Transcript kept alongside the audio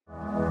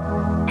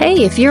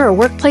Hey, if you're a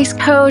workplace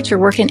coach or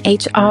work in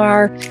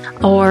HR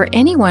or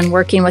anyone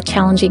working with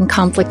challenging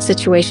conflict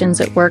situations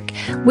at work,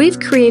 we've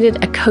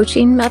created a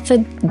coaching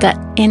method that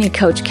any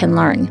coach can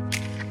learn.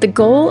 The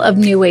goal of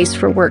New Ways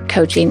for Work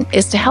coaching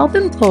is to help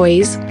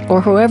employees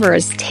or whoever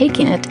is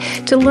taking it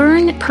to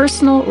learn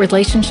personal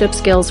relationship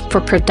skills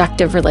for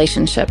productive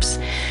relationships.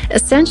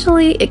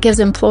 Essentially, it gives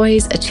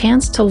employees a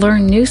chance to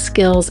learn new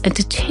skills and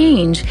to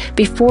change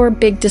before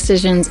big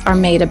decisions are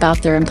made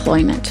about their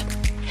employment.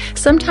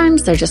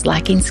 Sometimes they're just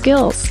lacking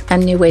skills,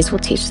 and New Ways will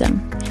teach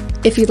them.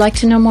 If you'd like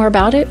to know more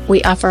about it,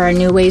 we offer our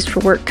New Ways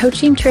for Work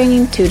coaching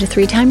training 2 to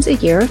 3 times a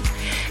year.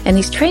 And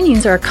these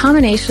trainings are a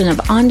combination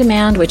of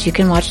on-demand, which you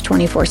can watch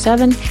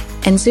 24/7,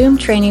 and Zoom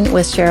training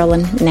with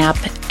Sherilyn Knapp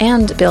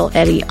and Bill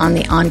Eddy on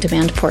the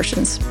on-demand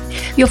portions.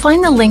 You'll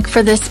find the link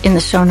for this in the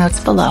show notes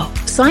below.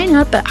 Sign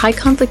up at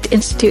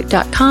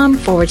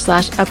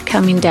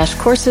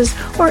highconflictinstitute.com/upcoming-courses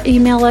or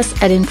email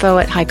us at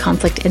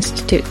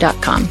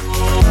info@highconflictinstitute.com.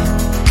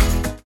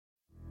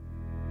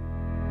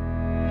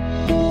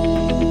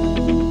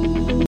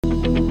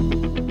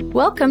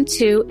 Welcome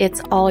to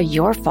It's All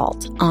Your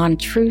Fault on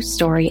True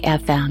Story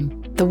FM,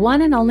 the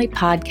one and only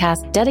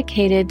podcast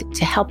dedicated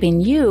to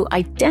helping you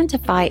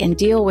identify and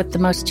deal with the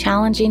most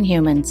challenging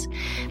humans,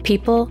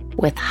 people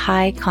with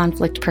high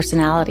conflict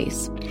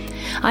personalities.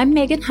 I'm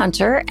Megan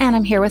Hunter, and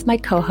I'm here with my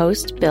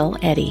co-host, Bill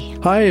Eddy.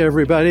 Hi,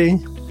 everybody.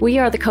 We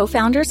are the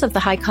co-founders of the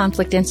High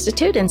Conflict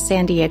Institute in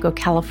San Diego,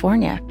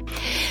 California.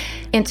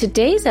 In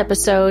today's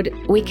episode,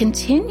 we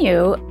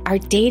continue our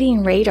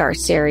Dating Radar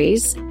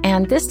series,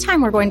 and this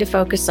time we're going to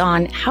focus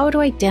on how to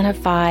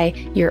identify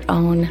your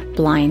own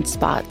blind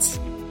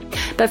spots.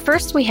 But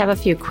first, we have a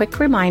few quick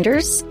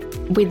reminders.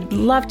 We'd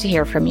love to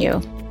hear from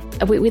you.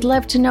 We'd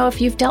love to know if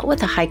you've dealt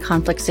with a high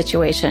conflict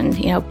situation,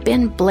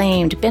 been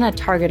blamed, been a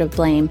target of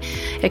blame,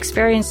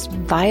 experienced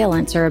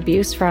violence or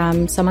abuse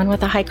from someone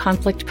with a high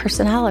conflict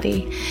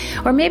personality.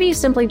 Or maybe you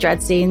simply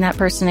dread seeing that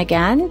person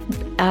again,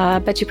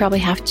 but you probably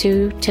have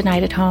to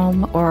tonight at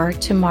home or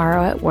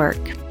tomorrow at work.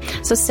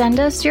 So send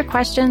us your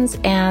questions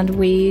and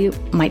we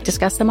might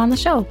discuss them on the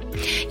show.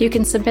 You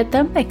can submit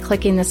them by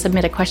clicking the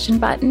Submit a Question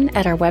button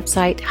at our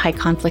website,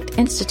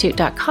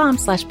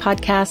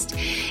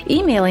 highconflictinstitute.com/podcast,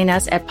 emailing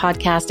us at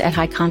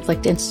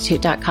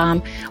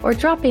podcast@highconflictinstitute.com, or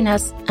dropping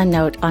us a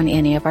note on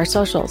any of our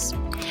socials.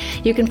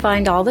 You can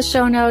find all the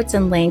show notes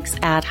and links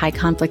at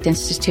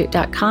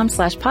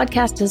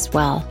highconflictinstitute.com/podcast as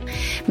well.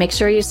 Make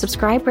sure you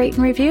subscribe, rate,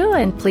 and review,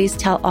 and please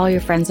tell all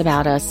your friends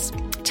about us.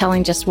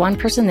 Telling just one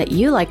person that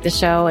you like the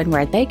show and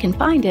where they can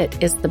find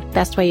it is the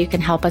best way you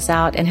can help us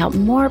out and help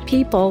more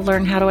people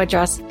learn how to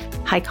address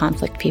high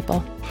conflict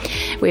people.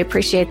 We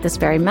appreciate this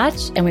very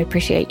much, and we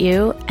appreciate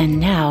you. And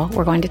now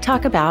we're going to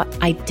talk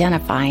about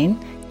identifying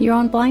your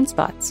own blind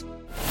spots.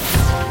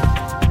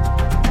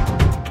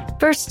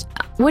 First,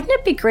 wouldn't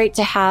it be great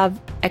to have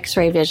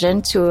X-ray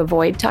vision to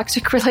avoid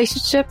toxic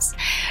relationships?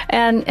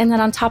 And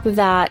then on top of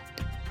that,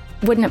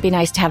 wouldn't it be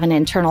nice to have an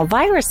internal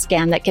virus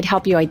scan that could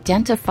help you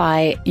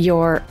identify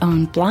your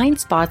own blind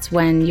spots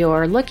when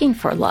you're looking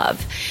for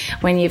love,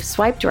 when you've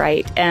swiped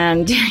right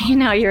and,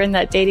 you're in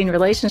that dating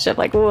relationship,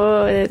 like,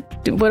 whoa,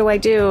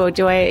 what do?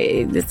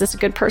 Is this a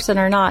good person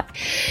or not?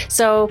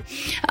 So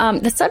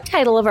the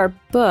subtitle of our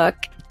book,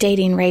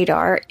 Dating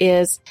Radar,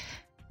 is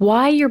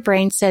Why Your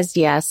Brain Says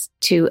Yes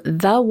to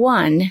the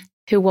One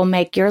Who Will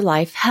Make Your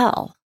Life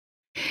Hell.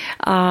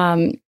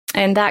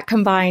 And that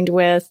combined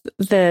with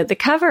the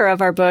cover of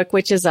our book,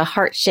 which is a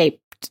heart-shaped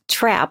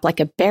trap,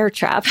 like a bear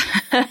trap.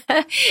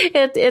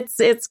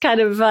 It's kind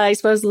of, I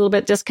suppose, a little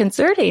bit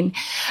disconcerting.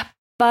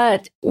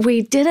 But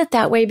we did it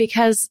that way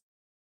because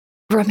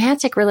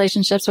romantic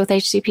relationships with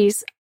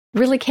HCPs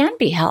really can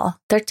be hell.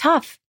 They're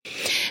tough.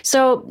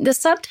 So the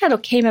subtitle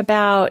came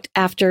about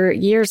after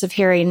years of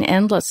hearing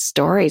endless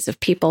stories of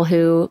people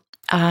who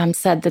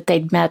said that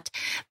they'd met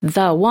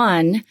the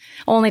one,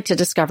 only to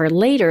discover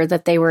later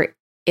that they were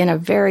in a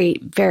very,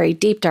 very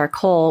deep, dark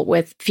hole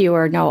with few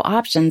or no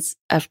options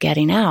of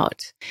getting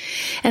out.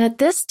 And at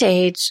this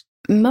stage,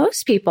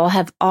 most people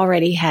have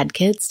already had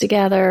kids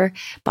together,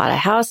 bought a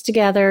house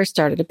together,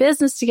 started a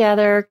business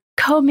together,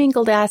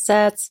 commingled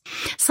assets,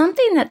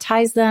 something that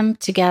ties them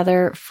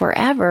together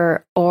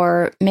forever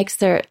or makes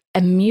their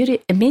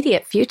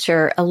immediate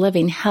future a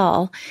living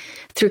hell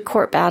through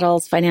court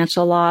battles,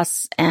 financial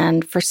loss,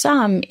 and for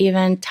some,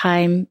 even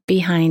time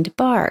behind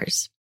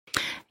bars.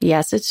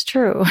 Yes, it's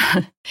true.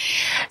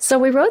 So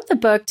we wrote the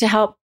book to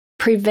help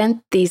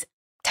prevent these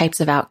types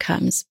of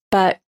outcomes.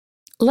 But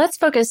let's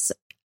focus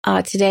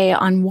today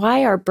on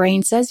why our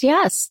brain says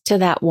yes to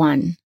that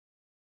one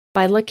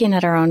by looking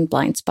at our own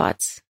blind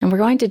spots. And we're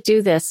going to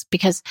do this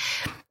because,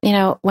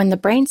 when the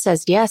brain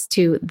says yes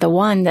to the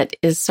one that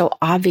is so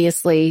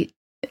obviously,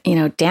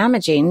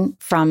 damaging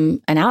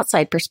from an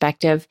outside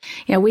perspective,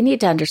 we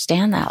need to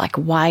understand that. Like,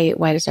 why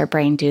does our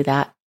brain do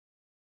that?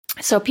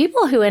 So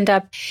people who end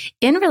up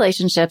in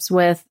relationships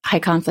with high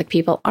conflict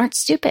people aren't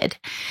stupid,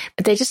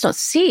 but they just don't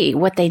see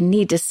what they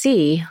need to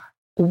see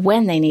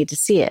when they need to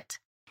see it.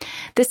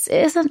 This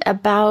isn't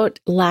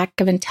about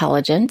lack of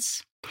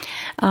intelligence.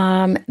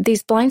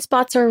 These blind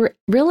spots are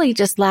really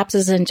just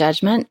lapses in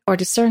judgment or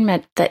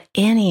discernment that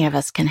any of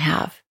us can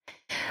have.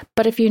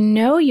 But if you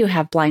know you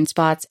have blind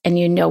spots and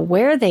you know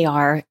where they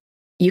are,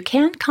 you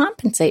can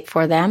compensate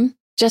for them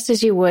just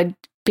as you would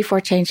before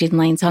changing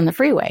lanes on the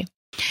freeway.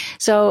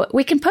 So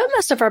we can put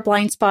most of our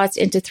blind spots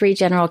into 3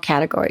 general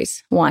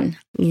categories. 1,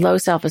 low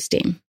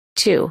self-esteem.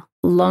 2,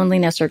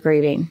 loneliness or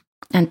grieving.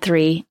 And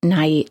 3,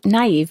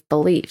 naive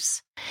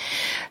beliefs.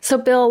 So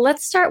Bill,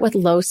 let's start with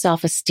low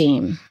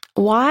self-esteem.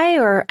 Why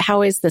or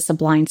how is this a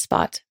blind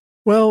spot?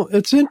 Well,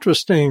 it's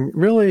interesting,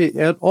 really,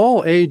 at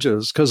all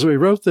ages, because we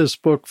wrote this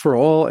book for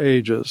all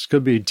ages.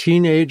 Could be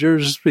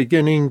teenagers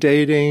beginning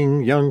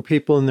dating, young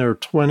people in their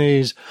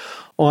 20s,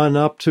 on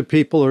up to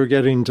people who are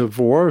getting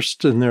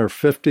divorced in their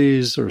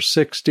 50s or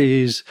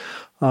 60s.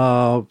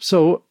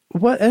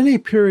 Any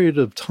period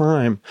of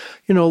time,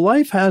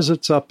 life has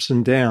its ups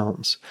and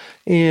downs.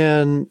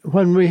 And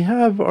when we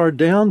have our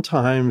down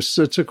times,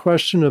 it's a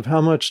question of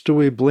how much do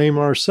we blame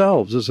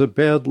ourselves? Is it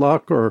bad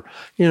luck or,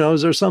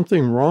 is there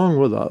something wrong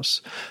with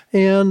us?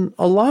 And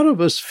a lot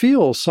of us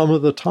feel some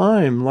of the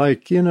time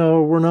like,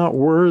 we're not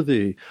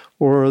worthy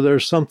or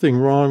there's something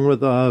wrong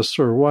with us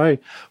or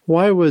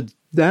why would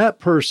that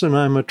person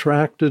I'm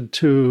attracted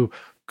to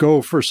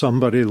go for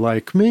somebody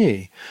like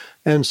me?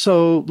 And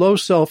so low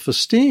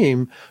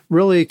self-esteem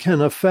really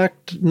can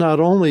affect not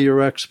only your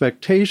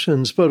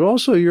expectations, but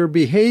also your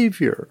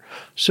behavior.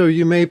 So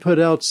you may put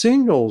out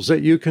signals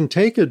that you can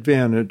take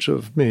advantage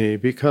of me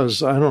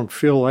because I don't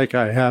feel like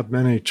I have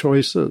many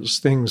choices,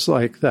 things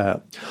like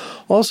that.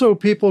 Also,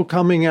 people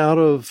coming out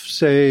of,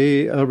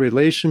 say, a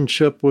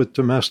relationship with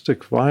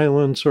domestic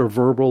violence or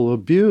verbal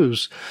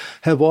abuse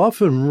have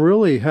often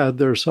really had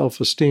their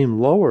self-esteem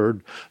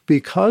lowered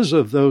because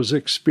of those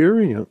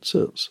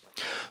experiences.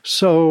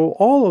 So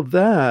all of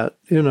that,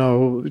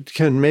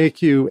 can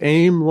make you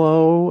aim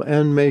low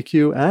and make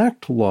you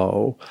act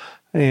low.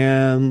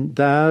 And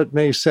that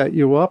may set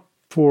you up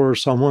for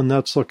someone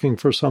that's looking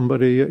for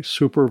somebody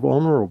super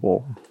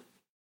vulnerable.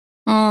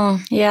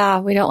 Yeah,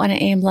 we don't want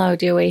to aim low,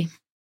 do we?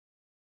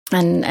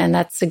 And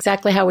that's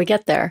exactly how we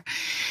get there.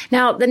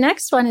 Now, the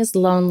next one is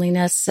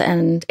loneliness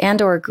and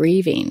or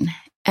grieving.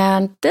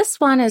 And this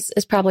one is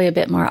probably a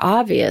bit more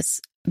obvious,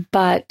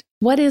 but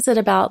what is it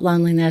about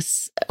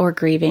loneliness or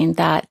grieving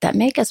that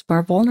make us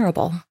more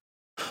vulnerable?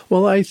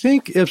 Well, I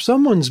think if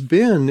someone's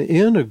been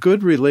in a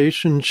good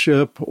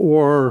relationship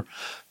or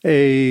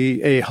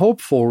a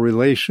hopeful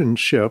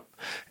relationship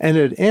and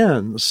it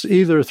ends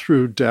either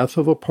through death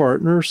of a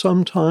partner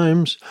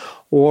sometimes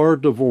or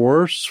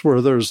divorce where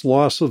there's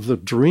loss of the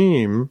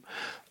dream,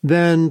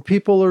 then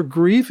people are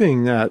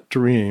grieving that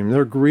dream.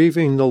 They're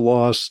grieving the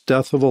loss,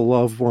 death of a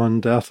loved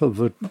one, death of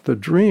the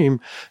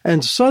dream,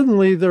 and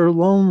suddenly they're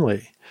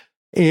lonely.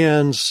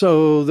 And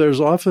so there's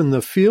often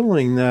the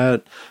feeling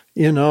that,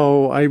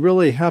 I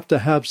really have to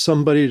have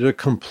somebody to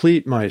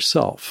complete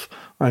myself.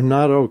 I'm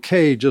not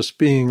okay just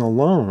being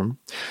alone.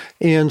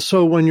 And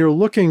so when you're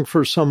looking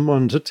for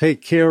someone to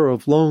take care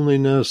of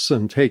loneliness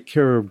and take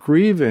care of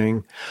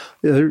grieving,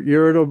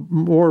 you're at a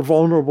more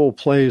vulnerable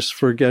place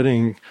for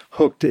getting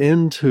hooked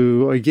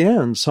into,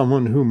 again,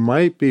 someone who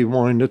might be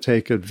wanting to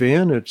take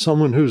advantage,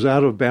 someone who's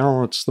out of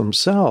balance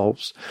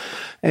themselves.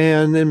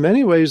 And in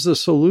many ways, the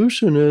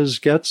solution is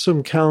get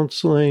some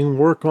counseling,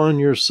 work on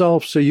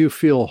yourself so you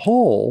feel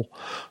whole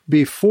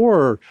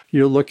before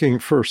you're looking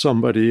for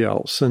somebody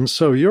else. And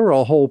so you're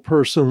a whole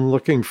person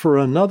looking for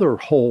another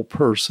whole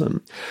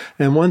person.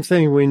 And one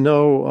thing we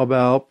know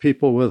about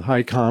people with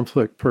high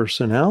conflict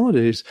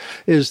personalities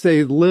is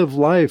they live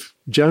life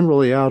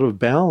generally out of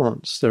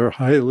balance. They're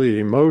highly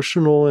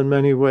emotional in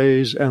many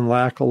ways and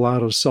lack a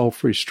lot of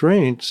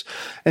self-restraints.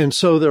 And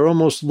so they're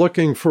almost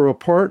looking for a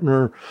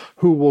partner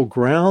who will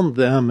ground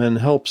them and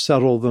help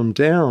settle them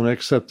down,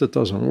 except it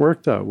doesn't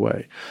work that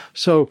way.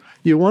 So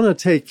you want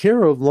to take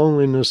care of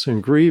loneliness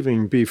and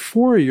grieving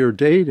before you're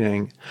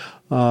dating.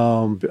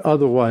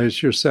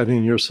 Otherwise, you're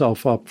setting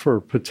yourself up for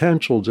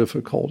potential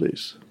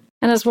difficulties.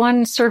 And as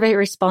one survey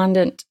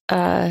respondent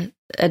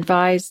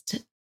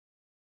advised,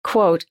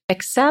 quote,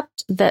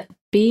 accept that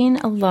being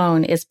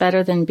alone is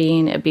better than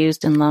being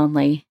abused and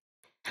lonely.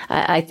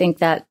 I think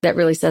that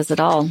really says it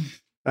all.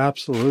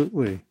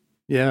 Absolutely.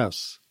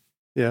 Yes.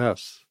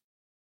 Yes.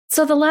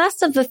 So the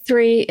last of the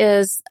 3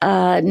 is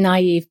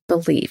naive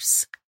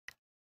beliefs.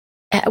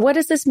 What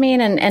does this mean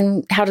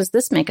and how does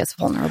this make us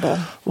vulnerable?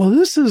 Well,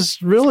 this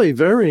is really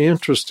very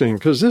interesting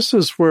because this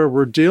is where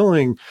we're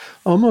dealing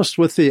almost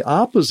with the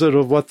opposite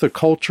of what the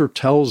culture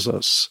tells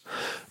us.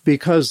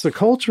 Because the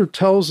culture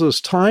tells us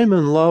time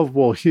and love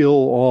will heal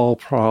all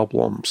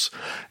problems.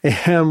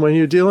 And when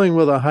you're dealing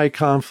with a high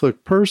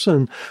conflict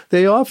person,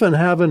 they often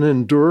have an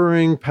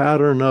enduring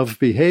pattern of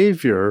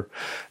behavior.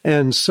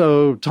 And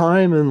so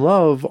time and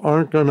love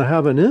aren't going to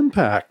have an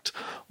impact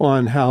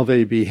on how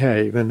they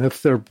behave. And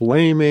if they're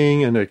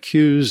blaming and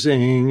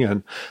accusing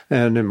and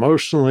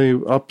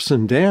emotionally ups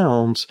and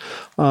downs,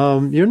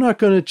 you're not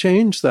going to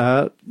change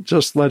that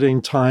just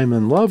letting time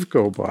and love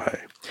go by.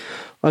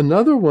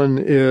 Another one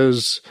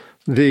is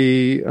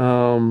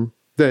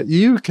that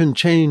you can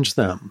change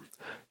them.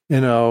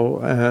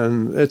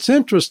 And it's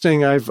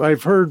interesting.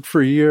 I've heard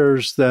for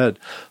years that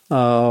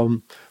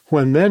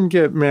when men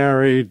get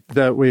married,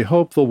 that we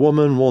hope the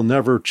woman will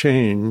never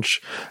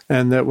change,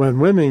 and that when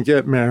women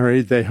get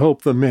married, they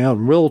hope the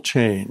man will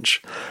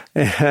change.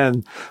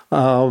 And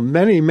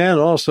many men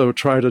also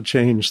try to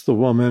change the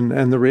woman,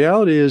 and the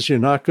reality is you're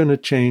not going to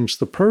change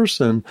the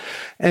person.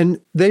 And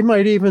they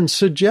might even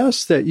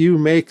suggest that you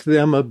make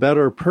them a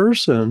better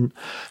person,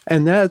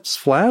 and that's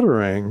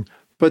flattering.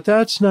 But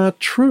that's not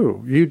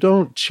true. You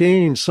don't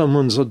change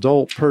someone's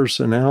adult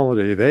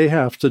personality. They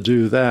have to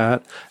do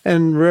that,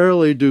 and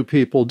rarely do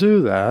people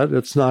do that.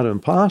 It's not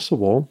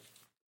impossible.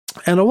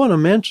 And I want to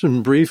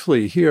mention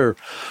briefly here,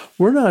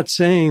 we're not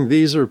saying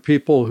these are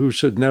people who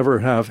should never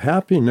have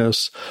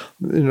happiness,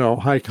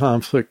 high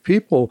conflict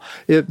people.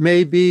 It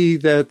may be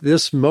that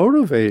this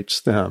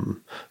motivates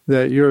them,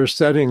 that you're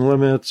setting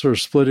limits or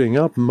splitting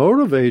up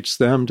motivates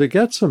them to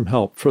get some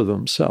help for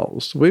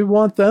themselves. We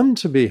want them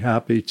to be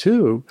happy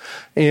too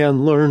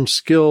and learn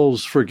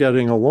skills for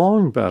getting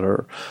along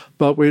better.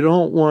 But we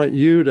don't want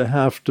you to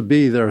have to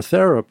be their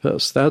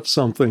therapist. That's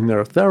something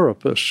their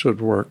therapist should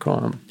work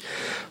on.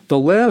 The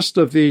last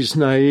of these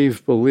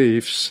naive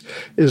beliefs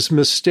is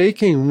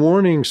mistaking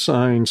warning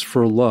signs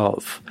for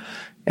love.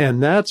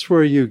 And that's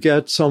where you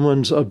get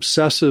someone's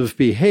obsessive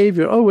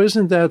behavior. Oh,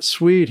 isn't that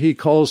sweet? He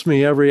calls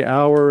me every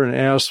hour and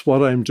asks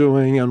what I'm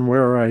doing and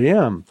where I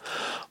am.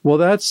 Well,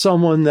 that's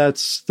someone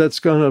that's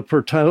going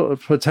to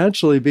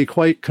potentially be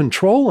quite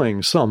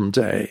controlling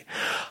someday,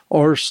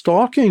 or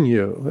stalking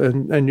you.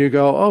 And you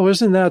go, oh,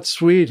 isn't that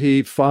sweet?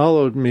 He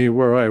followed me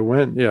where I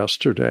went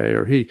yesterday,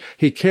 or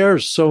he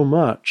cares so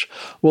much.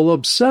 Well,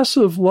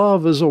 obsessive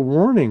love is a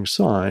warning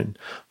sign,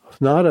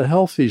 not a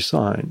healthy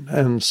sign.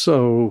 And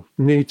so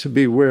need to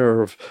be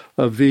aware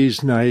of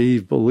these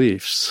naive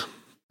beliefs.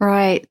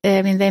 Right.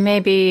 I mean, they may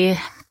be,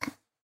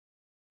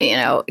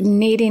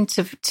 needing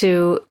to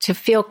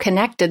feel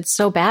connected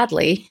so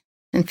badly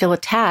and feel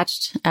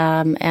attached,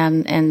 and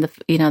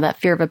that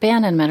fear of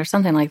abandonment or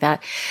something like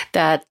that,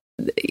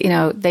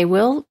 they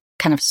will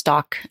kind of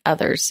stalk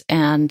others,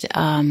 and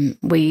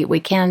we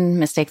can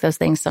mistake those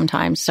things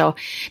sometimes. So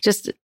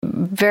just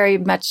very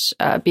much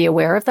be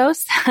aware of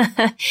those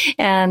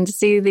and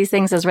see these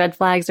things as red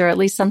flags, or at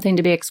least something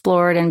to be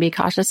explored and be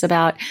cautious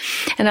about.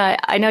 And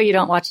I know you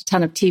don't watch a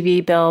ton of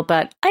TV, Bill,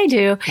 but I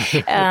do,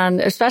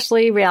 and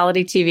especially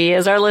reality TV.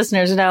 As our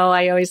listeners know,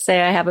 I always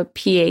say I have a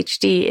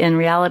PhD in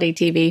reality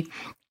TV.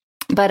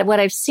 But what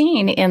I've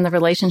seen in the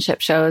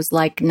relationship shows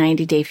like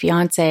 90 Day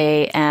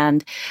Fiancé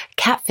and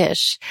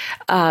Catfish,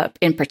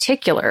 in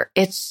particular,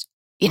 it's,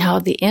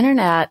 the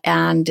internet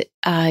and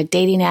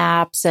dating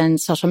apps and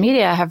social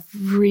media have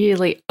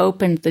really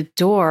opened the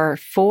door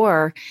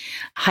for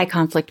high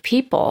conflict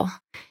people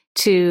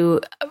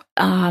to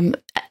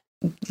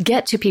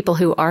get to people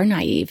who are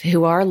naive,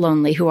 who are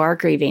lonely, who are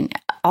grieving,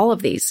 all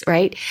of these,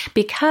 right?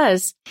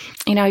 Because,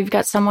 you've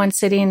got someone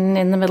sitting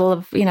in the middle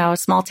of, a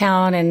small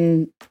town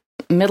in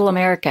Middle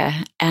America,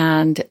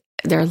 and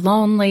they're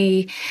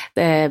lonely,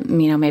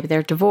 maybe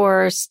they're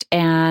divorced,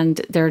 and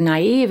they're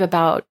naive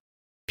about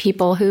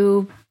people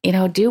who,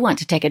 do want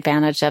to take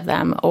advantage of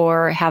them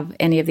or have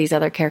any of these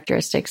other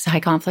characteristics, high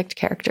conflict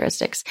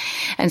characteristics.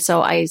 And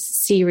so I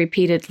see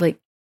repeatedly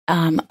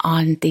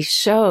on these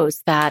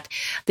shows that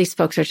these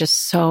folks are just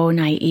so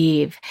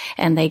naive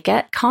and they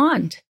get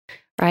conned.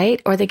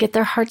 Right? Or they get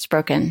their hearts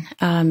broken,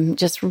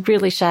 just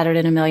really shattered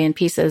in a million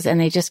pieces,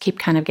 and they just keep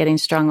kind of getting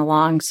strung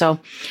along. So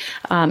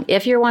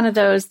if you're one of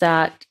those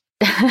that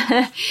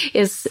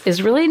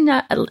is really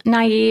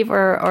naive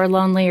or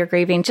lonely or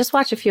grieving, just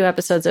watch a few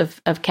episodes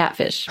of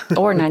Catfish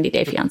or 90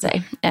 Day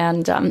Fiancé,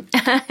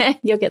 and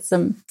you'll get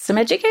some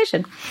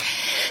education.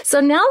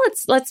 So now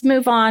let's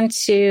move on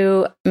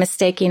to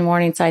mistaking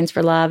warning signs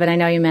for love. And I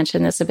know you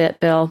mentioned this a bit,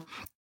 Bill.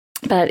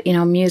 But,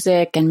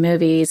 music and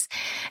movies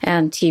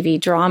and TV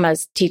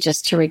dramas teach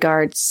us to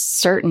regard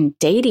certain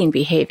dating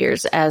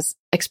behaviors as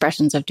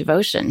expressions of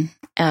devotion,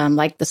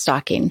 like the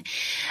stalking.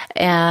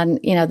 And,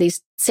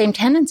 these same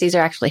tendencies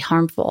are actually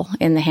harmful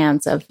in the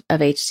hands of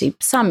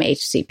some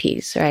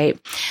HCPs, right?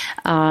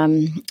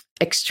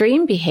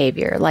 Extreme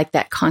behavior, like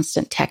that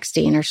constant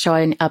texting or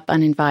showing up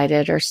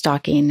uninvited or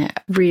stalking,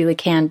 really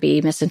can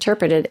be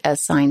misinterpreted as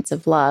signs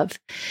of love.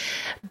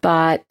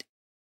 But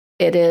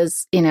it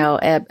is,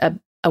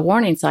 a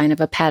warning sign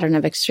of a pattern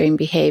of extreme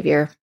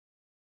behavior.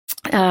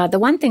 The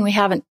one thing we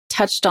haven't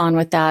touched on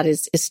with that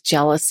is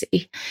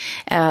jealousy.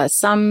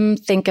 Some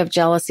think of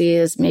jealousy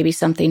as maybe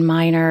something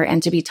minor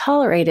and to be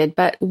tolerated,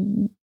 but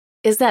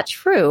is that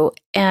true?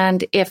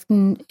 And if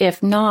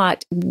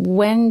not,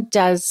 when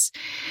does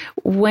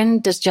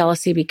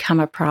jealousy become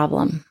a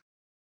problem?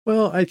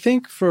 Well, I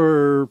think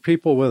for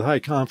people with high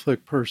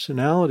conflict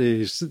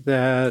personalities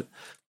that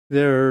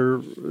they're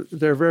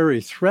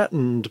very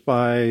threatened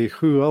by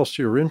who else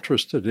you're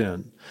interested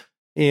in.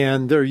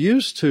 And they're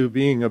used to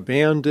being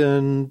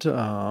abandoned,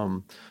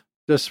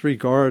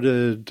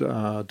 disregarded,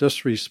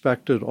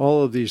 disrespected,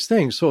 all of these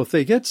things. So if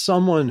they get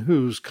someone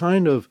who's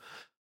kind of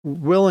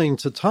willing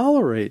to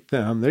tolerate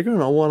them, they're going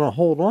to want to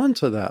hold on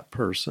to that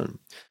person.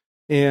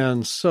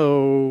 And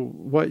so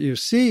what you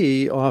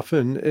see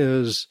often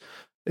is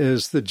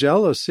the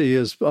jealousy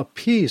is a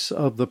piece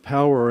of the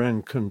power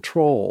and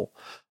control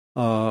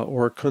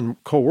or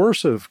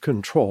coercive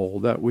control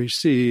that we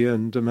see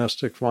in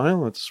domestic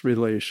violence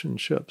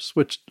relationships,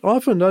 which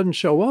often doesn't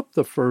show up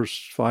the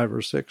first 5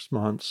 or 6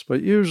 months,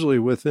 but usually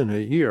within a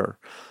year.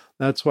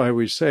 That's why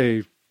we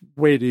say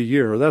wait a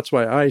year. That's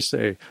why I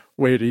say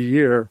wait a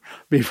year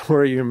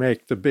before you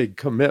make the big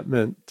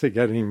commitment to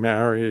getting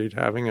married,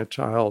 having a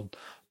child,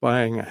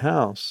 buying a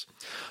house.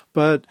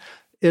 But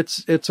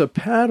it's a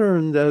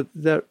pattern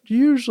that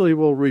usually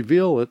will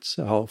reveal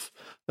itself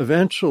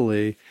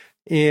eventually.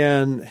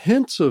 And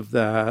hints of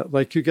that,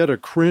 like you get a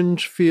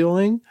cringe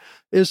feeling,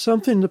 is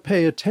something to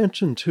pay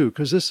attention to,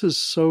 because this is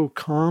so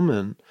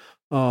common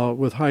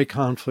with high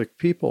conflict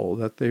people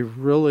that they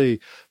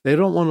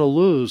don't want to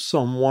lose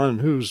someone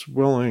who's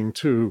willing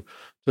to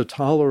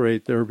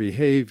tolerate their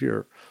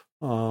behavior.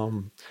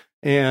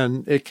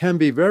 And it can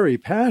be very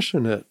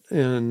passionate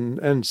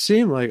and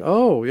seem like,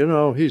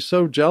 oh, he's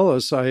so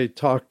jealous. I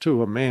talked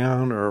to a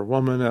man or a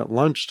woman at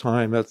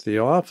lunchtime at the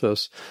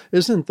office.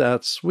 Isn't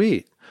that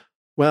sweet?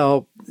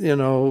 Well,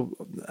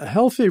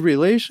 healthy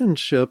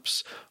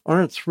relationships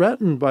aren't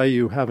threatened by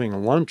you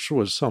having lunch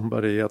with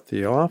somebody at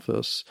the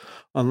office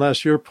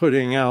unless you're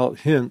putting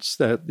out hints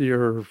that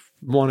you're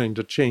wanting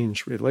to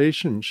change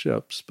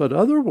relationships. But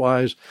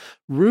otherwise,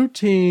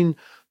 routine,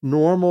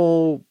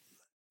 normal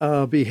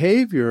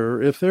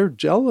behavior, if they're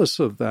jealous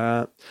of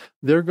that,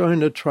 they're going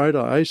to try to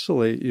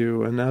isolate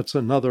you. And that's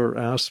another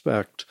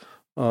aspect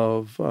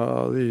of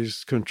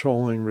these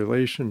controlling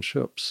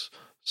relationships.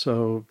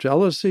 So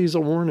jealousy is a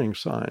warning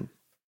sign.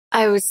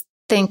 I was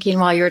thinking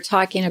while you were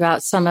talking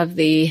about some of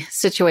the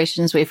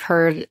situations we've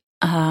heard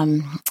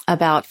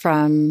about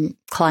from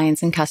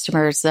clients and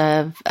customers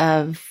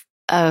of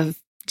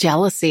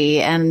jealousy,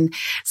 and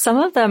some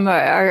of them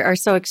are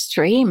so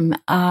extreme.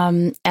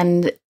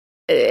 And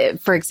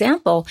for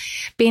example,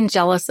 being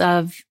jealous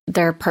of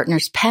their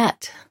partner's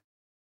pet.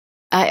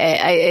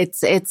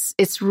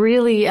 It's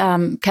really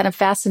kind of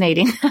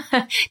fascinating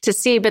to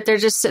see, but they're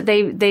just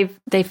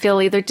they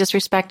feel either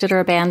disrespected or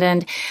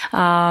abandoned,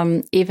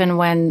 even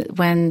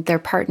when their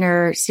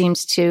partner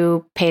seems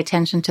to pay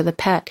attention to the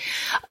pet.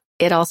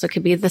 It also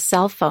could be the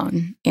cell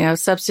phone,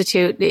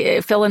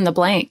 substitute, fill in the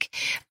blank.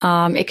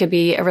 It could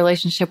be a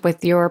relationship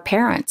with your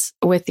parents,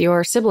 with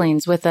your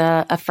siblings, with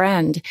a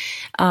friend.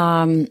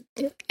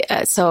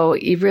 So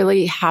you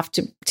really have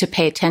to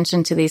pay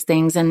attention to these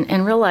things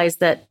and realize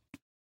that,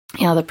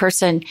 the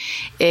person,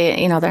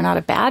 they're not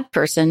a bad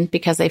person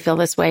because they feel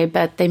this way,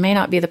 but they may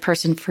not be the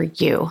person for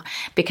you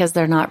because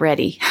they're not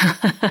ready.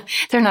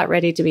 They're not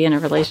ready to be in a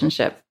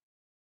relationship.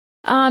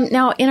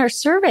 Now, in our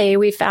survey,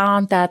 we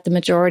found that the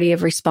majority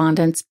of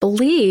respondents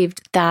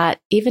believed that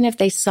even if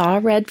they saw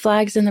red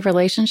flags in the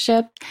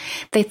relationship,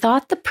 they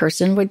thought the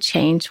person would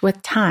change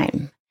with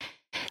time.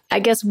 I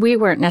guess we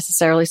weren't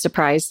necessarily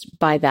surprised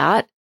by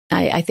that.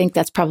 I think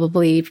that's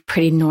probably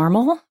pretty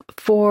normal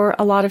for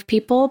a lot of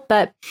people.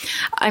 But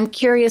I'm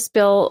curious,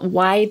 Bill,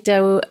 why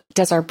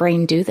does our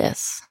brain do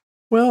this?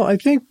 Well, I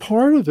think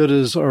part of it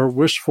is our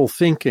wishful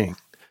thinking,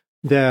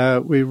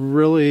 that we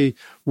really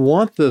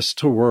want this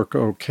to work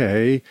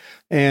okay.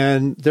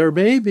 And there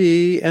may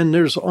be, and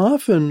there's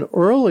often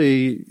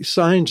early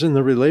signs in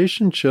the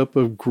relationship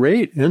of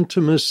great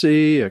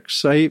intimacy,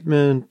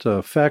 excitement,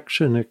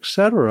 affection,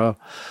 etc.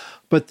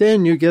 But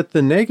then you get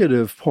the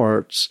negative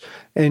parts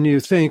and you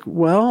think,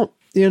 well,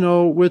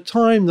 with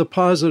time, the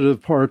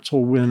positive parts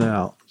will win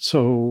out.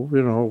 So,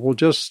 we'll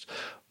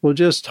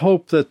just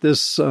hope that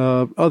this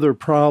other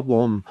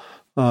problem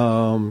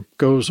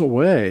goes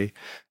away.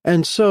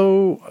 And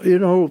so,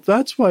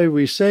 that's why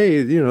we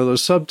say, the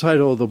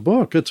subtitle of the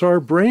book, it's our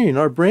brain.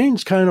 Our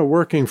brain's kind of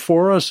working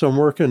for us and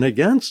working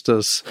against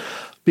us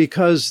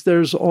because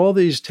there's all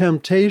these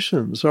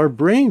temptations. Our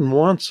brain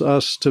wants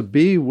us to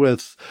be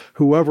with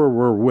whoever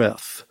we're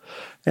with.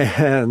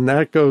 And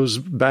that goes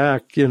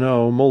back,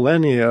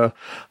 millennia,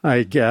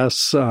 I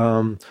guess,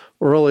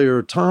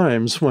 earlier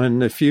times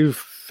when if you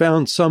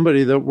found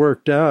somebody that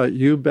worked out,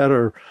 you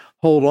better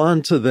hold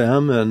on to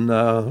them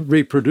and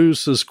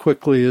reproduce as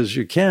quickly as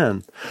you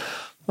can.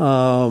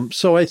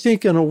 So I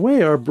think in a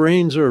way our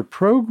brains are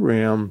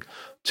programmed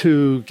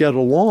to get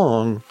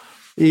along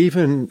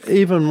even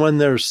when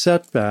there's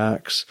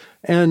setbacks.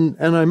 And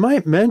I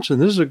might mention,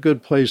 this is a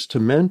good place to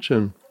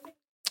mention,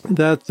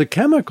 that the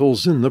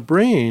chemicals in the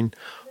brain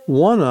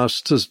want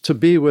us to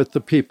be with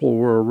the people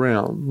we're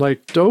around.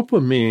 Like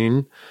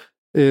dopamine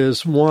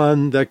is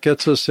one that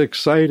gets us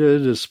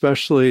excited,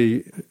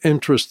 especially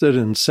interested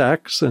in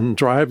sex and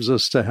drives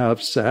us to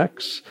have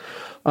sex.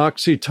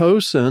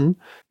 Oxytocin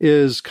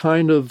is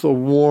kind of the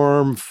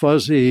warm,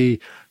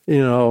 fuzzy,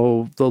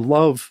 the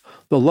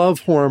love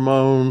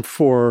hormone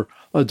for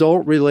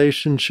adult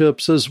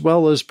relationships as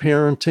well as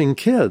parenting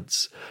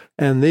kids.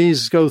 And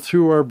these go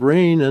through our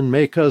brain and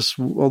make us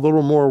a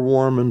little more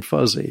warm and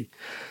fuzzy.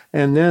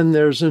 And then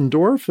there's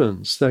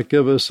endorphins that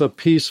give us a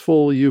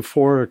peaceful,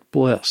 euphoric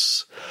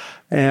bliss.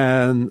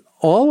 And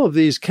all of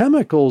these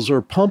chemicals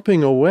are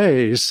pumping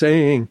away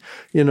saying,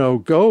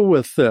 go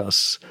with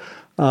this.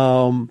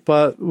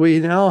 But we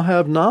now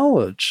have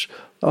knowledge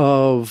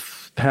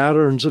of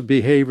patterns of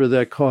behavior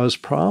that cause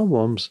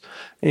problems.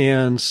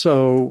 And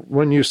so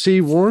when you see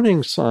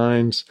warning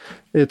signs,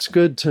 it's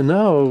good to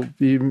know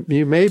you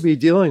may be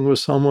dealing with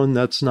someone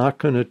that's not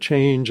going to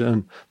change,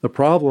 and the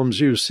problems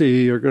you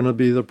see are going to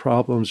be the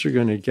problems you're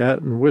going to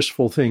get, and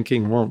wishful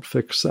thinking won't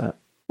fix that.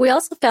 We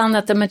also found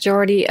that the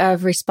majority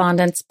of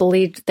respondents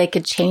believed they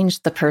could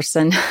change the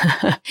person.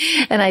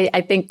 And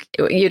I think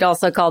you'd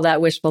also call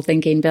that wishful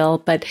thinking, Bill.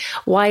 But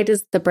why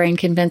does the brain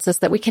convince us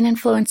that we can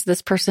influence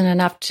this person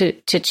enough to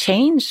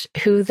change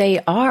who they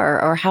are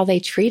or how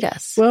they treat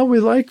us? Well, we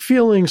like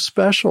feeling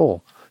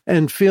special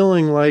and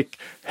feeling like,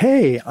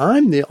 hey,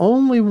 I'm the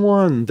only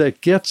one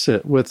that gets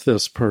it with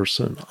this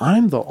person.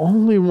 I'm the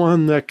only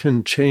one that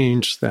can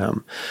change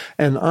them.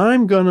 And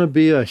I'm going to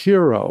be a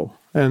hero.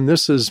 And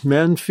this is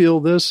men feel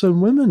this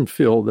and women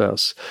feel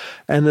this.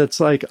 And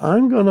it's like,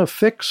 I'm going to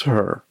fix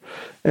her.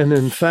 And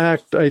in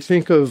fact, I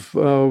think of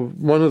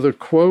one of the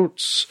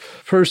quotes,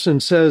 person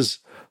says,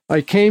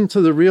 I came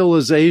to the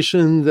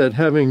realization that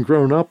having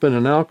grown up in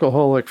an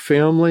alcoholic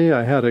family,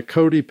 I had a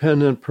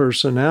codependent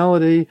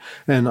personality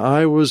and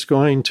I was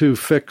going to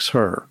fix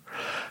her.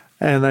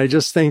 And I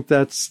just think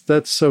that's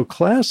so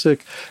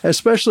classic,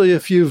 especially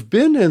if you've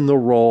been in the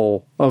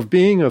role of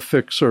being a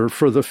fixer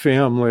for the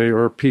family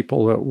or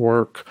people at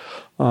work.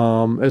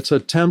 It's a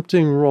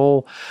tempting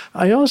role.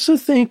 I also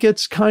think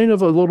it's kind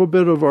of a little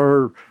bit of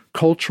our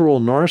cultural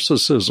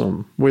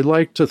narcissism. We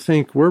like to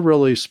think we're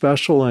really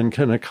special and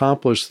can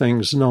accomplish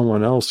things no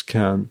one else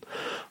can.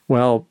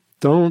 Well,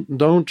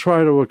 don't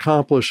try to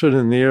accomplish it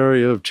in the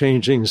area of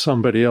changing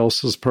somebody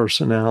else's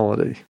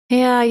personality.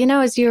 Yeah,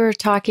 as you were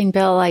talking,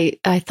 Bill,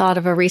 I thought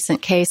of a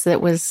recent case that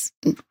was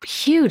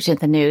huge in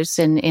the news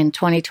in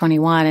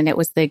 2021, and it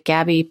was the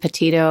Gabby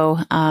Petito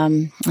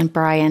and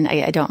Brian,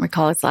 I don't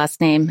recall his last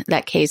name,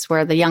 that case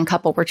where the young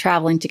couple were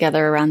traveling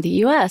together around the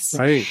U.S.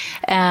 Right.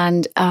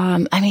 And,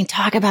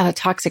 talk about a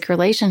toxic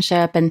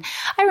relationship. And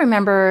I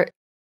remember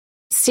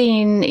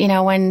seeing,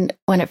 when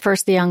at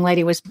first the young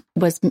lady was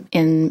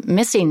in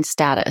missing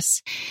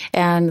status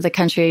and the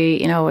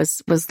country,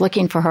 was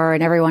looking for her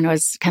and everyone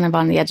was kind of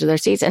on the edge of their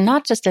seats, and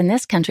not just in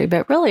this country,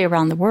 but really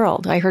around the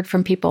world. I heard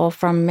from people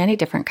from many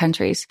different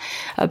countries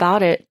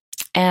about it.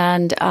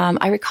 And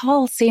I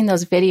recall seeing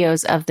those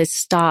videos of the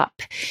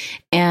stop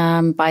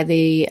by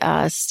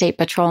the state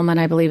patrolman,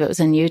 I believe it was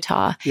in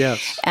Utah.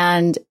 Yes.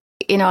 And,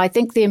 I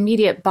think the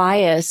immediate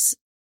bias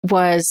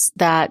was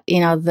that,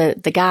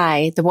 the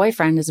guy, the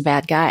boyfriend is a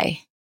bad guy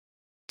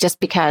just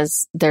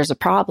because there's a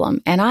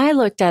problem. And I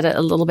looked at it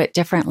a little bit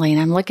differently, and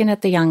I'm looking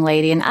at the young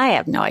lady, and I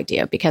have no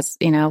idea because,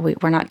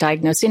 we're not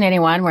diagnosing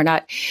anyone. We're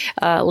not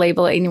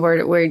labeling.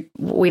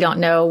 We don't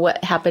know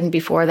what happened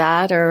before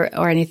that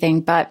or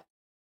anything. But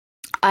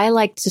I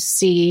like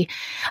to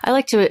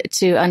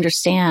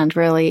understand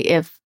really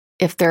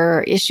if there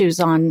are issues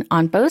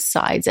on both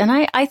sides. And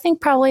I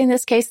think probably in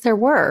this case there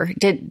were.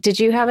 Did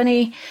you have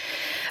any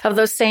of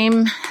those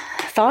same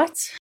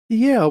thoughts?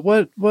 Yeah,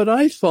 what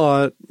I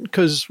thought,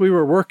 because we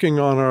were working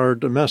on our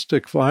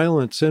domestic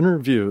violence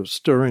interviews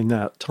during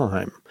that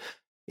time,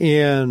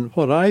 and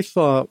what I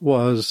thought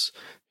was,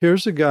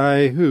 here's a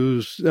guy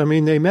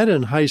they met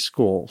in high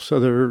school, so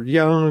they're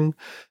young,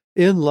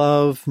 in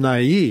love,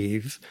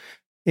 naive,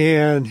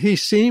 and he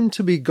seemed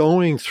to be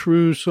going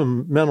through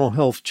some mental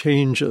health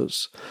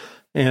changes.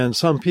 And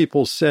some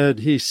people said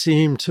he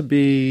seemed to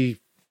be,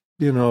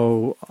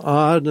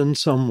 odd in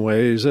some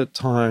ways at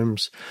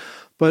times.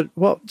 But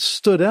what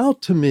stood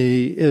out to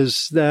me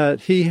is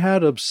that he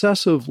had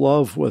obsessive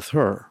love with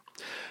her,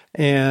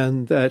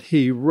 and that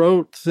he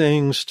wrote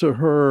things to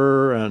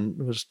her and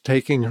was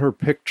taking her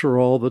picture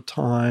all the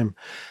time.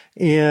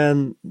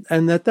 And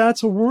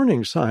that's a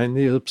warning sign,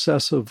 the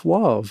obsessive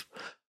love.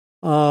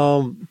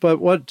 But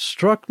what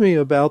struck me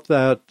about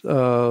that,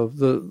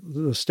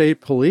 the state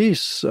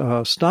police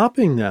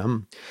stopping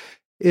them,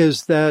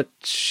 is that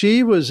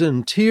she was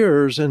in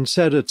tears and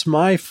said, "It's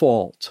my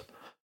fault."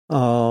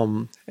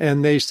 And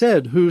they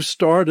said, "Who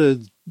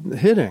started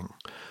hitting?"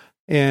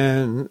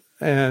 And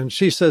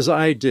she says,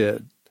 "I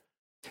did."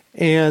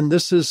 And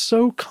this is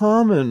so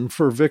common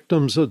for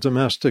victims of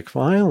domestic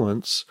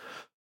violence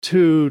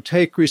to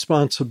take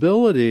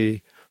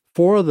responsibility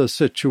for the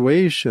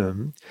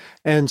situation.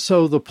 And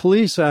so the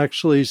police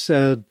actually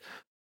said,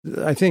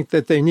 I think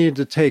that they needed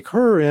to take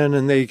her in,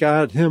 and they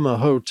got him a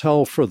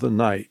hotel for the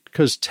night.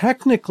 Because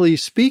technically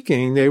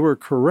speaking, they were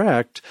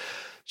correct.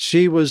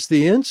 She was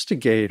the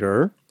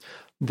instigator,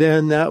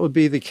 then that would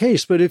be the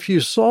case. But if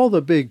you saw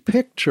the big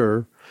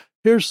picture,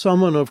 here's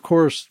someone, of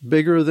course,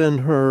 bigger than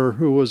her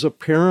who was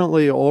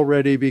apparently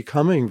already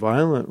becoming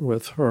violent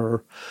with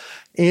her,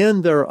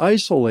 and they're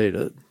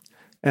isolated.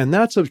 And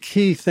that's a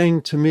key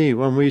thing to me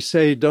when we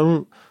say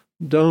don't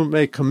don't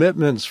make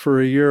commitments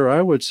for a year,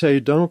 I would say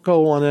don't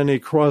go on any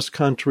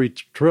cross-country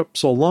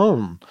trips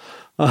alone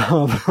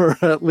for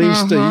at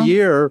least a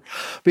year,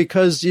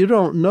 because you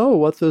don't know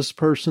what this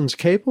person's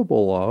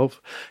capable of.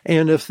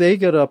 And if they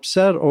get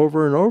upset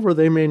over and over,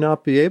 they may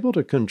not be able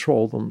to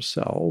control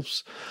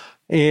themselves.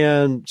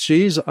 And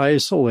she's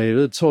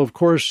isolated, so of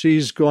course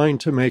she's going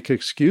to make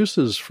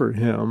excuses for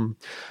him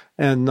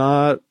and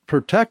not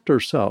protect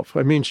herself.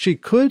 I mean, she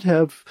could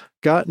have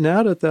gotten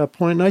out at that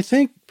point. And I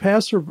think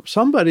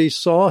somebody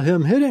saw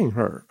him hitting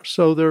her.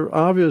 So there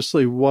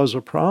obviously was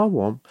a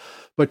problem,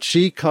 but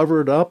she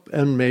covered up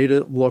and made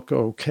it look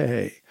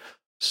okay.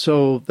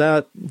 So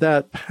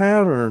that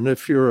pattern,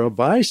 if you're a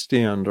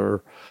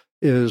bystander,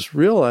 is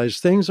realize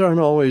things aren't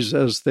always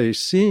as they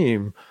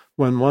seem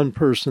when one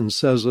person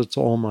says it's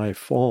all my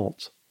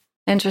fault.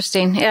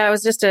 Interesting. Yeah, it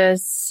was just a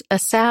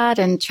sad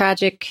and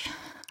tragic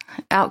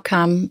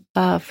outcome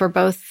for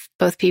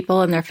both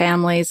people and their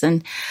families.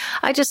 And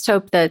I just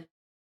hope that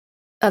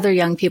other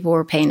young people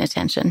were paying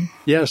attention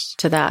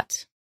to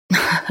that,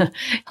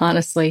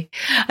 honestly.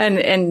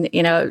 And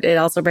you know, it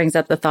also brings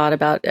up the thought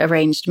about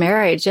arranged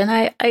marriage. And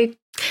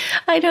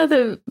I know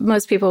that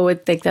most people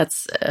would think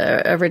that's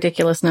a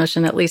ridiculous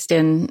notion, at least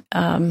in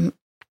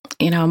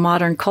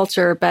modern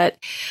culture. But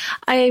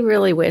I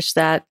really wish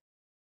that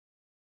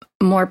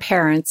more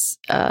parents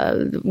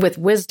with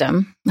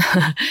wisdom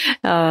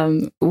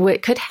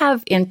could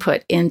have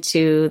input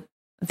into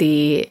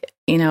the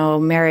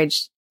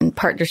marriage and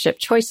partnership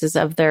choices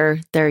of their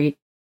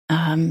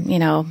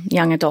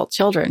young adult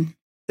children.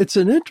 It's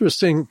an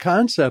interesting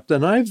concept,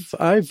 and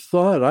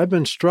I've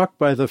been struck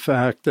by the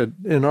fact that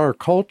in our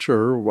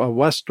culture,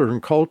 Western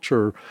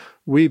culture,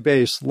 we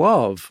base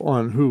love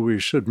on who we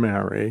should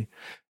marry.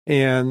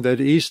 And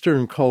that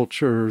Eastern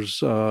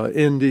cultures,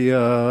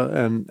 India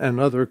and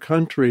other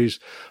countries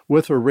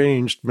with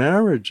arranged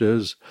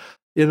marriages,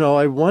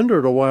 I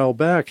wondered a while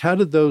back, how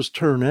did those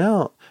turn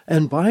out?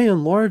 And by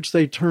and large,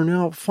 they turn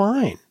out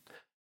fine.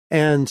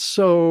 And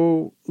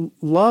so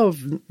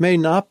love may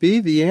not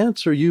be the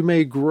answer. You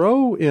may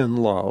grow in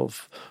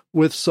love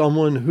with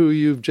someone who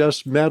you've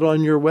just met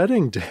on your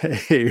wedding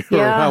day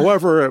or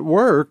however it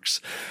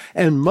works.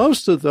 And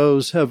most of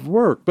those have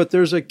worked. But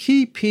there's a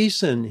key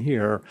piece in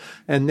here,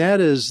 and that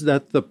is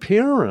that the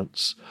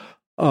parents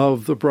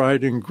of the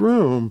bride and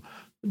groom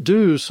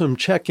do some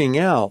checking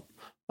out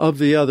of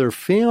the other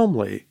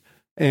family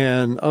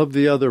and of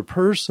the other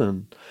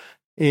person.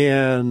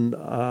 And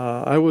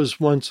I was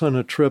once on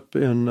a trip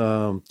in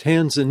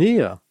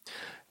Tanzania,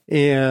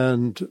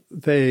 and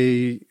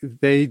they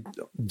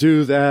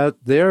do that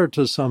there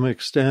to some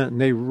extent,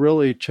 and they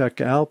really check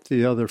out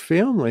the other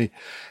family.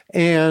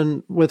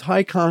 And with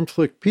high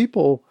conflict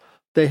people,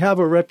 they have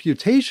a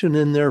reputation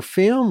in their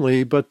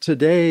family, but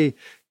today,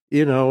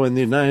 in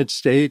the United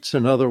States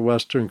and other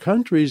Western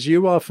countries,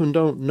 you often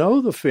don't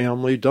know the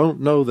family, don't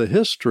know the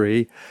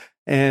history,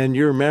 and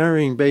you're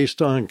marrying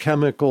based on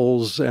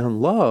chemicals and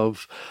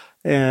love,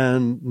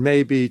 and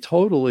may be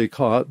totally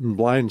caught and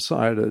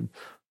blindsided.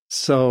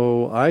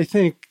 So I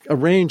think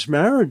arranged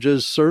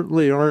marriages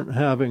certainly aren't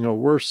having a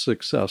worse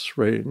success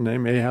rate, and they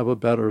may have a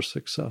better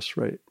success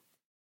rate.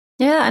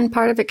 Yeah, and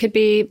part of it could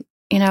be,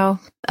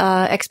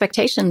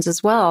 expectations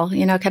as well,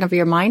 kind of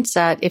your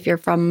mindset. If you're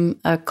from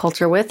a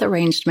culture with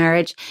arranged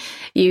marriage,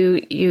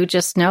 you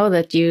just know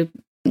that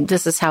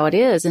this is how it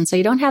is. And so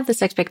you don't have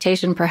this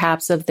expectation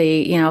perhaps of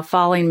the,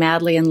 falling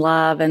madly in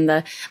love and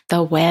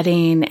the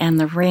wedding and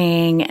the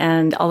ring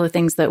and all the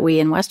things that we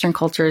in Western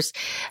cultures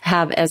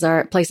have as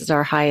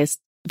our highest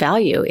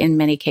value in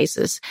many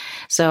cases.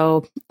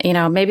 So,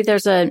 maybe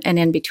there's an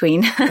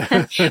in-between,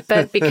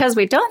 but because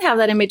we don't have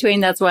that in-between,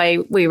 that's why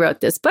we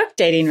wrote this book,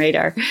 Dating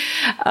Radar.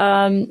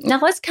 Now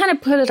let's kind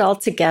of put it all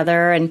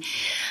together. And,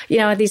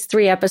 these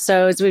 3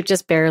 episodes, we've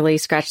just barely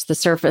scratched the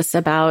surface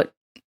about,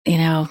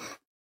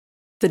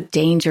 the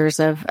dangers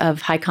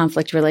of high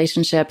conflict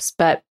relationships,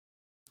 but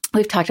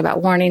we've talked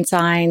about warning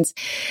signs,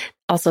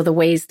 also the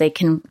ways they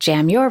can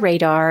jam your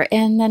radar,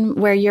 and then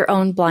where your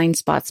own blind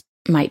spots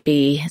might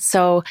be.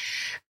 So,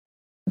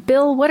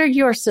 Bill, what are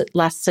your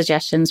last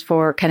suggestions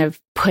for kind of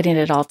putting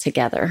it all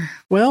together?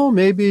 Well,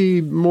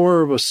 maybe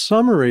more of a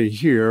summary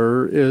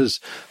here is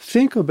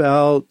think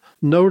about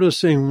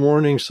noticing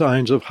warning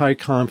signs of high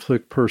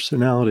conflict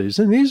personalities.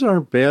 And these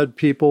aren't bad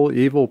people,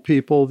 evil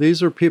people.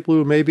 These are people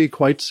who may be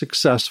quite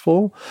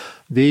successful.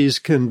 These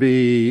can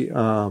be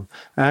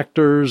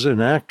actors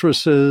and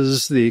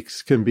actresses.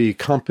 These can be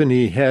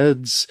company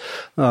heads.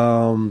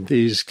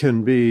 These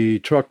can be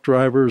truck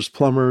drivers,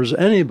 plumbers,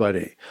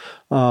 anybody.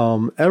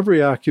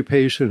 Every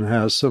occupation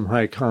has some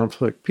high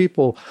conflict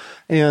people,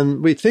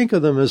 and we think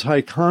of them as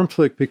high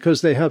conflict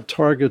because they have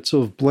targets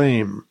of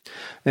blame.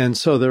 And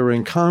so they're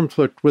in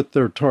conflict with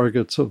their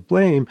targets of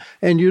blame,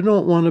 and you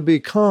don't want to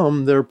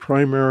become their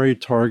primary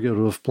target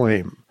of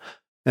blame.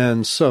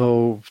 And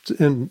so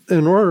in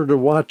order to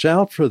watch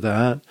out for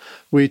that,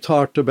 we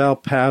talked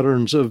about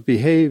patterns of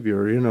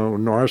behavior,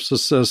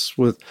 narcissists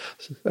with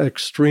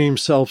extreme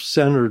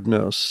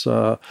self-centeredness,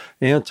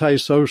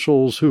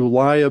 antisocials who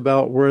lie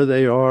about where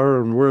they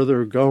are and where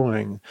they're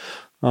going,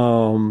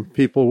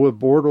 people with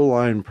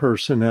borderline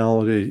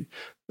personality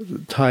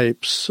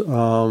types,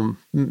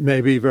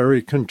 maybe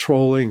very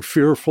controlling,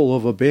 fearful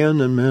of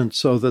abandonment,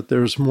 so that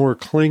there's more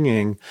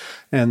clinging,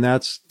 and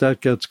that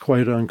gets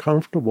quite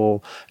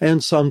uncomfortable,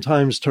 and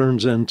sometimes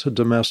turns into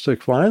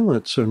domestic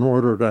violence in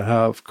order to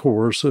have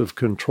coercive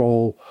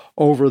control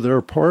over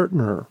their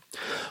partner.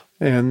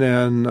 And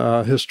then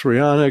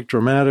histrionic,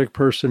 dramatic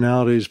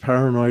personalities,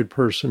 paranoid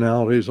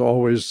personalities,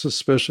 always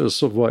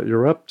suspicious of what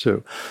you're up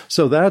to.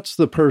 So that's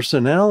the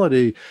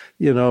personality.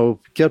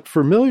 Get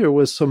familiar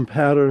with some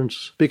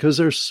patterns because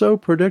they're so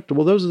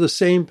predictable. Those are the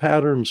same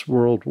patterns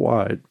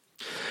worldwide.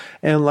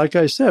 And like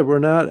I said, we're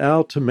not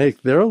out to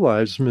make their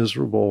lives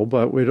miserable,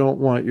 but we don't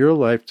want your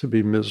life to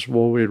be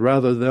miserable. We'd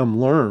rather them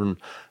learn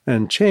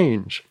and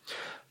change.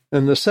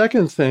 And the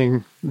second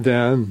thing,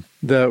 then,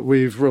 that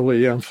we've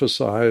really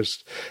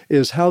emphasized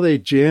is how they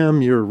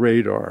jam your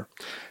radar.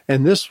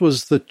 And this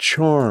was the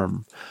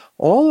charm.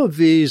 All of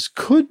these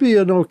could be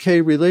an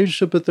okay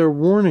relationship, but they're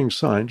warning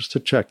signs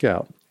to check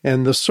out.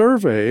 And the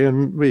survey,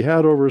 and we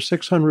had over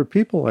 600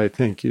 people, I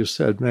think you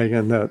said,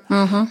 Megan, that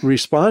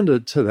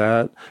responded to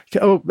that.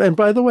 Oh, and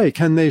by the way,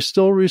 can they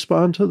still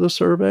respond to the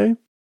survey?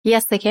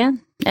 Yes, they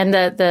can. And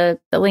the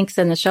link's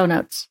in the show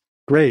notes.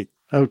 Great.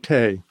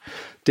 Okay.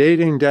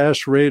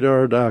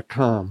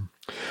 Dating-radar.com.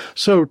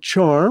 So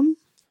charm,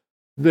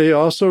 they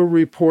also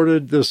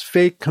reported this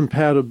fake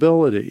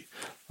compatibility.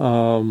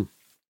 And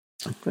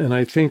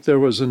I think there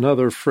was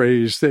another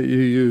phrase that you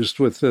used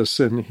with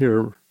this in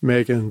here,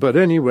 Megan. But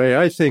anyway,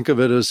 I think of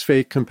it as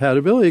fake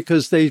compatibility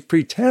because they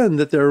pretend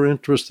that they're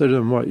interested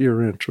in what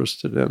you're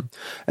interested in.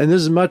 And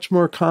this is much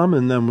more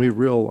common than we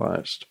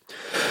realized.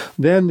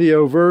 Then the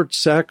overt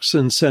sex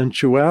and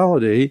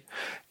sensuality,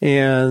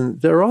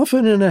 and they're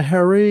often in a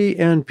hurry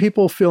and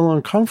people feel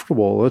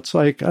uncomfortable. It's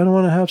like, I don't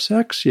want to have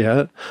sex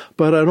yet,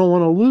 but I don't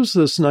want to lose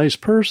this nice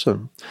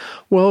person.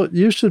 Well,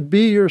 you should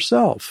be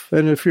yourself.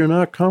 And if you're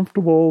not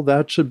comfortable,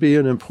 that should be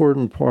an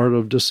important part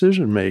of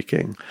decision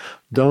making.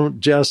 Don't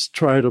just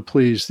try to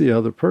please the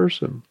other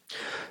person.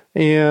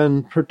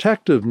 And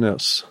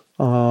protectiveness.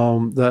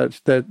 That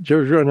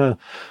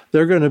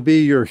they're gonna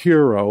be your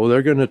hero.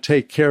 They're gonna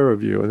take care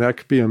of you, and that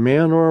could be a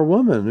man or a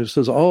woman who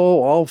says,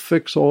 "Oh, I'll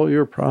fix all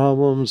your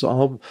problems.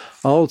 I'll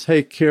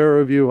take care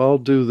of you. I'll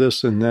do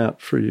this and that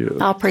for you.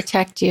 I'll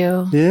protect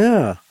you."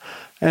 Yeah,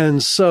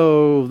 and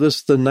so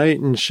the knight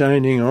in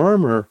shining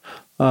armor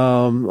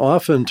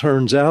often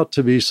turns out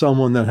to be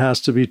someone that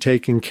has to be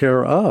taken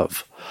care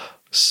of.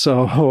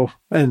 So,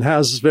 and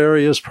has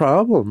various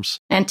problems.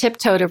 And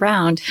tiptoed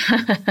around.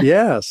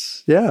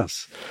 Yes.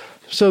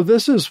 So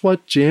this is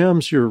what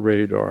jams your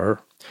radar.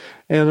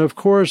 And of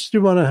course,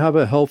 you want to have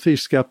a healthy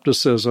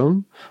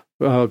skepticism.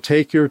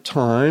 Take your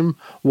time,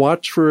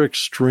 watch for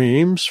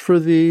extremes for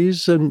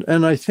these.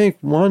 And I think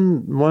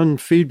one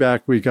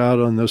feedback we got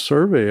on the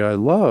survey I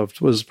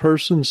loved was a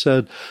person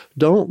said,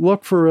 don't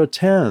look for a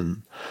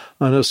 10.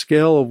 On a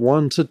scale of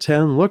 1 to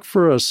 10, look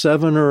for a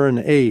 7 or an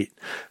 8,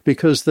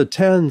 because the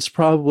 10s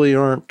probably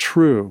aren't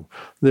true.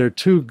 They're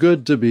too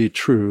good to be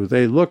true.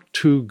 They look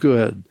too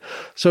good.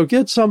 So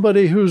get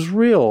somebody who's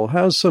real,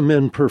 has some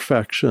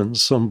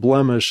imperfections, some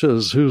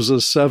blemishes, who's a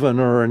 7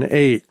 or an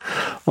 8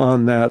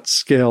 on that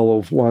scale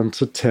of 1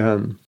 to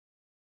 10.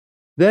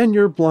 Then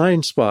your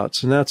blind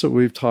spots, and that's what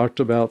we've talked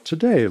about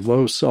today.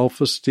 Low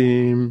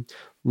self-esteem,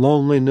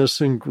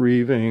 loneliness and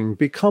grieving.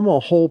 Become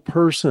a whole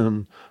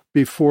person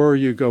before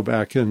you go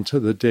back into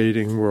the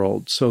dating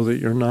world so that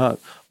you're not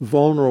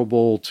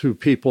vulnerable to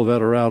people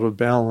that are out of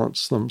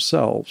balance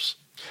themselves.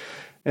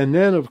 And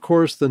then, of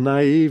course, the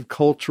naive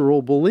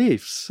cultural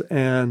beliefs.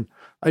 And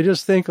I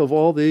just think of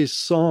all these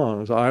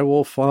songs, I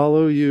will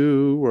follow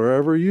you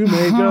wherever you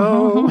may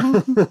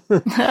go,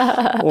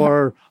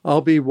 or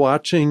I'll be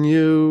watching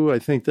you. I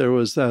think there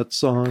was that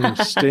song,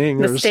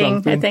 Sting or Sting,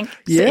 something. I think.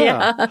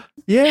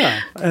 Yeah.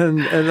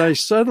 And I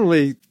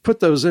suddenly put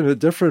those in a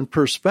different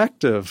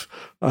perspective.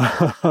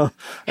 I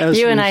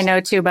know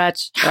too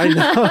much. I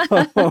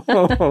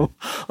know.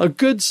 A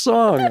good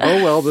song.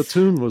 Oh, well, the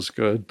tune was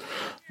good.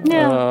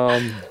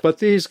 Yeah. But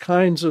these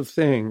kinds of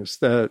things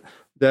that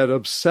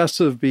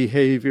obsessive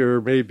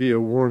behavior may be a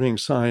warning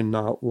sign,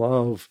 not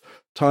love.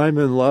 Time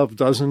and love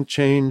doesn't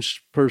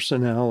change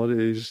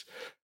personalities,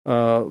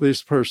 at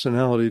least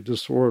personality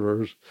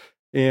disorders,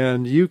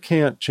 and you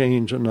can't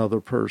change another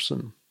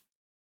person.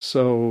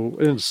 So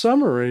in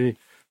summary,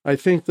 I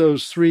think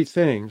those three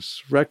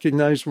things: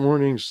 recognize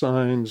warning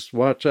signs,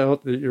 watch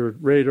out that your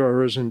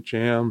radar isn't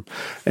jammed,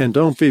 and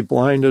don't be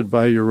blinded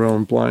by your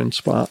own blind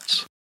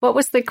spots. What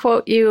was the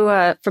quote you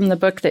from the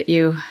book that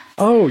you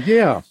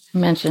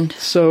mentioned?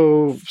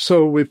 So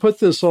we put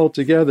this all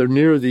together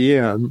near the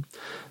end.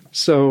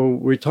 So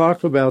we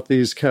talk about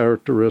these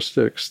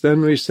characteristics.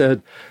 Then we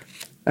said,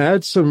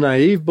 add some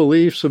naive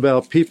beliefs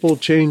about people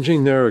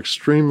changing their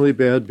extremely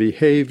bad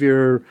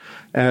behavior.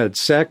 Add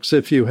sex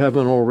if you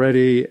haven't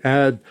already.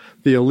 Add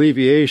the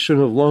alleviation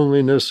of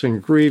loneliness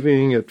and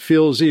grieving. It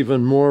feels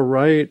even more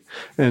right.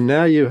 And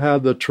now you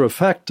have the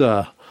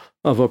trifecta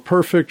of a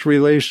perfect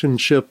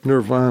relationship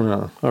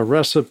nirvana, a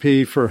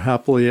recipe for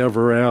happily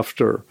ever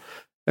after,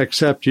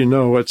 except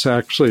it's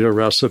actually a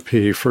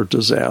recipe for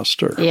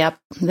disaster. Yep,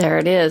 there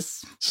it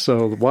is.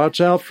 So watch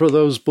out for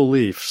those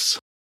beliefs.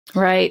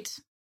 Right.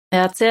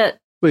 That's it.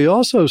 We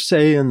also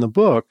say in the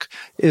book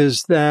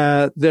is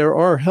that there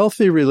are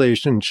healthy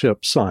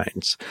relationship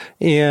signs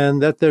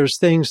and that there's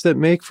things that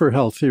make for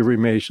healthy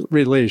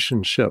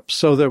relationships,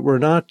 so that we're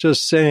not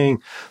just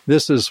saying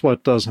this is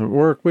what doesn't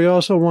work. We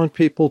also want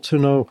people to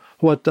know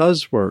what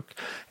does work.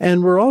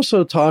 And we're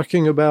also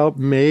talking about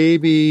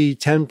maybe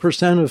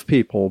 10% of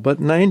people,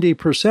 but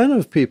 90%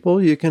 of people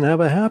you can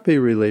have a happy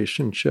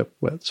relationship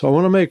with. So I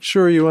want to make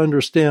sure you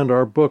understand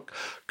our book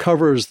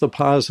covers the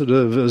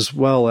positive as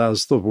well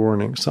as the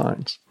warning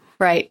signs.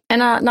 Right. And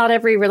not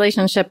every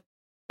relationship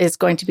is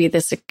going to be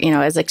this,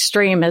 as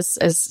extreme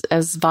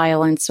as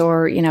violence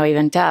or,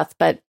 even death,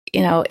 but,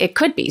 it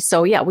could be.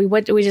 So yeah,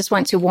 we just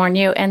want to warn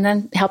you and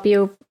then help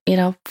you,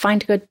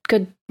 find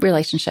good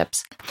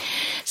relationships.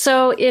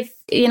 So if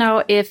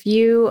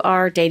you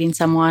are dating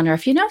someone or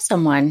if you know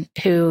someone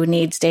who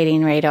needs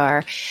Dating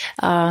Radar,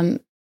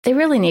 they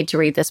really need to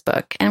read this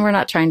book. And we're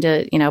not trying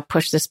to,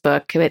 push this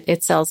book.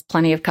 It sells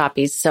plenty of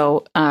copies.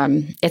 So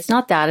it's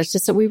not that. It's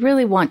just that we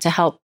really want to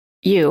help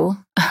you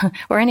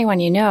or anyone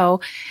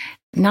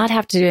not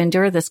have to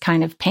endure this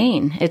kind of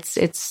pain.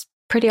 It's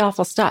pretty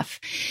awful stuff.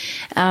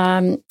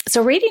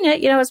 So reading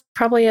it, is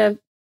probably a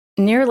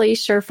nearly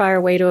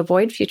surefire way to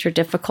avoid future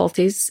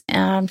difficulties,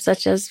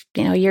 such as,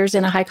 years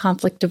in a high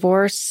conflict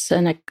divorce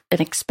and an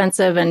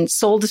expensive and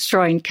soul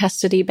destroying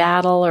custody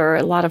battle, or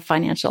a lot of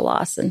financial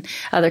loss and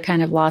other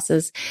kind of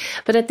losses.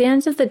 But at the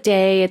end of the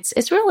day,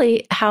 it's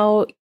really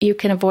how you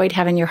can avoid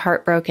having your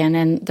heart broken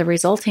and the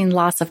resulting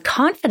loss of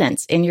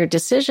confidence in your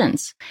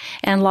decisions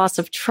and loss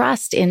of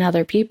trust in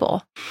other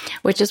people,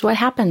 which is what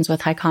happens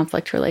with high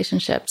conflict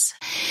relationships.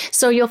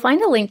 So you'll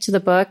find a link to the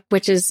book,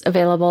 which is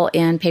available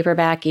in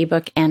paperback,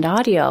 ebook, and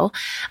audio,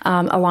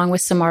 along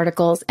with some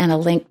articles and a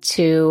link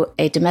to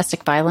a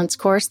domestic violence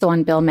course, the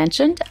one Bill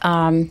mentioned,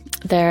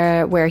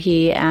 where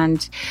he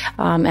and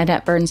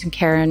Annette Burns and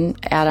Karen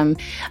Adam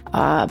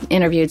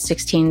interviewed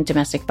 16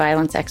 domestic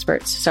violence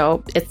experts.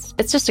 So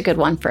it's just a good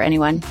one for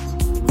anyone.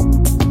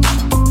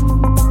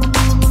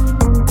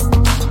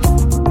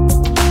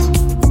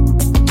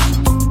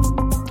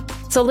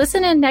 So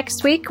listen in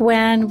next week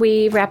when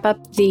we wrap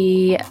up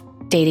the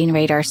Dating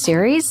Radar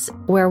series,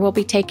 where we'll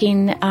be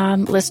taking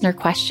listener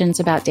questions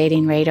about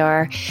Dating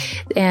Radar.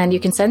 And you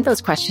can send those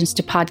questions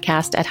to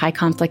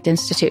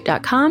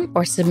podcast@highconflictinstitute.com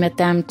or submit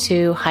them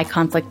to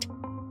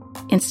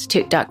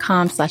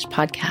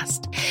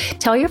highconflictinstitute.com/podcast.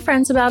 Tell your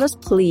friends about us,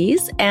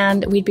 please.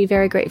 And we'd be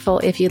very grateful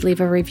if you'd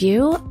leave a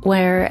review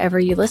wherever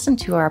you listen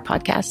to our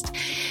podcast.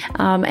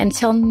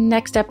 Until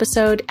next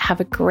episode, have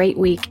a great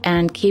week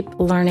and keep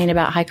learning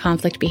about high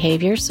conflict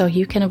behavior so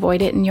you can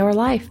avoid it in your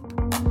life.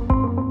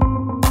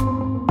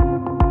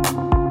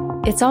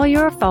 It's All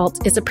Your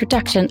Fault is a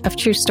production of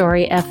True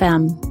Story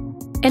FM.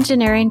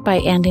 Engineering by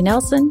Andy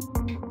Nelson.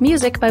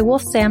 Music by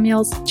Wolf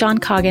Samuels, John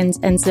Coggins,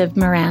 and Ziv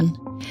Moran.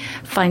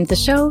 Find the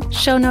show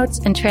notes,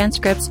 and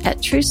transcripts at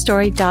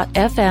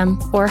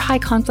truestory.fm or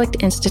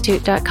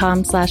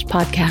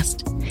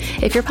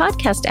highconflictinstitute.com/podcast. If your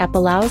podcast app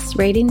allows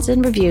ratings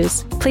and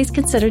reviews, please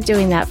consider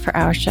doing that for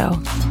our show.